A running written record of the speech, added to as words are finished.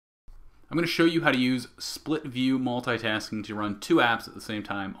I'm going to show you how to use split view multitasking to run two apps at the same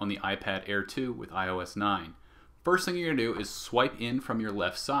time on the iPad Air 2 with iOS 9. First thing you're going to do is swipe in from your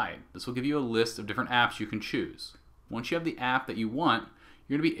left side. This will give you a list of different apps you can choose. Once you have the app that you want,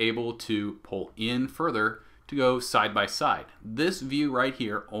 you're going to be able to pull in further to go side by side. This view right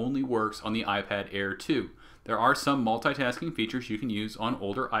here only works on the iPad Air 2. There are some multitasking features you can use on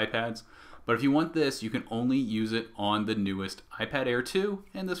older iPads, but if you want this, you can only use it on the newest iPad Air 2,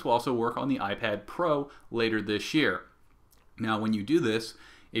 and this will also work on the iPad Pro later this year. Now, when you do this,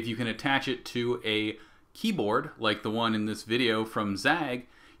 if you can attach it to a keyboard, like the one in this video from Zag,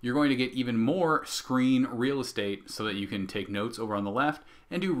 you're going to get even more screen real estate so that you can take notes over on the left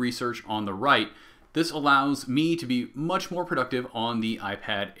and do research on the right. This allows me to be much more productive on the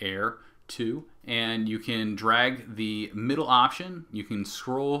iPad Air 2, and you can drag the middle option, you can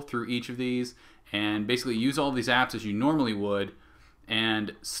scroll through each of these and basically use all these apps as you normally would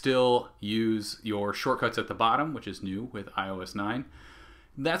and still use your shortcuts at the bottom, which is new with iOS 9.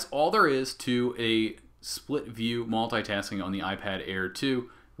 That's all there is to a split view multitasking on the iPad Air 2.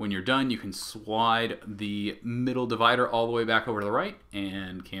 When you're done, you can slide the middle divider all the way back over to the right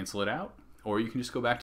and cancel it out, or you can just go back